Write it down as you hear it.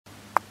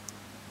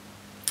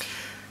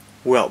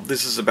Well,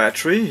 this is a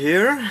battery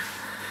here,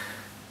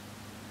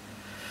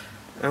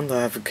 and I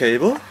have a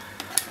cable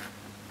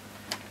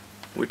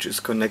which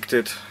is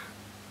connected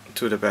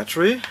to the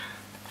battery,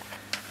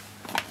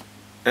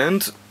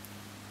 and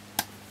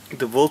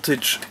the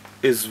voltage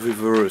is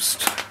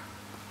reversed.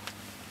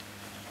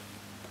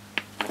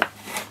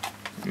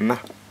 Nah,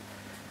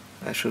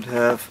 I should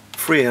have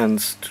free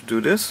hands to do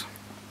this.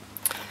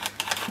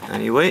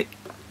 Anyway,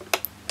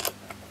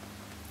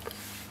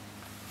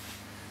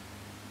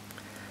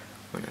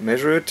 when I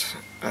measure it,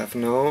 I have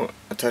now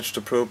attached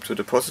the probe to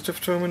the positive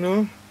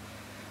terminal,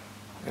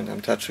 and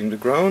I'm touching the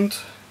ground,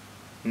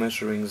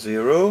 measuring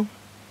 0.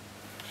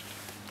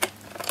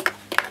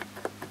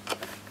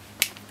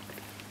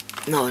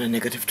 Now the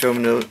negative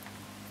terminal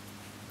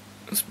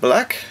is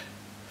black,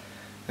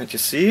 and you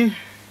see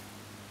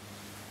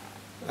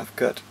I've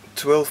got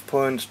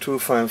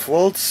 12.25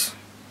 volts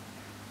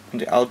on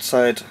the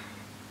outside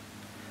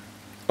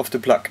of the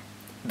plug.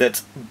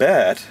 That's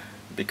bad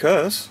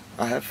because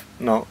I have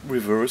now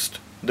reversed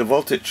the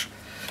voltage.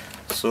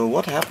 So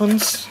what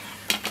happens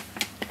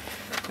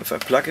if I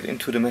plug it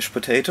into the mashed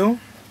potato?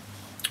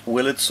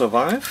 Will it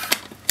survive?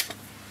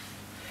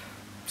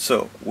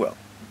 So, well,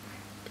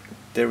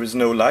 there is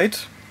no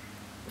light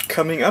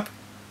coming up.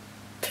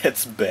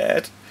 That's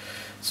bad.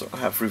 So I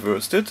have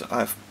reversed it,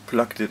 I've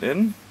plugged it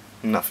in,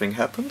 nothing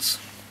happens.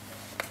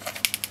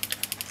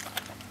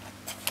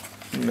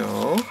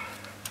 Now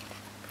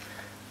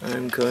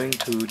I'm going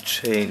to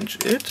change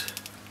it.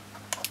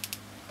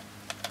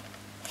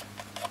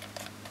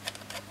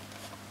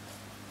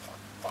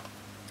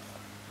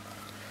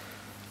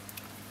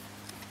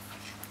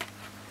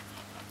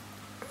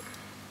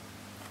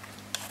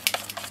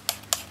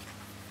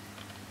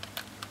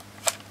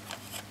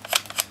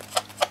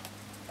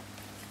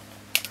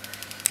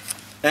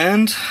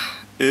 And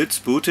it's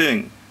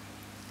booting.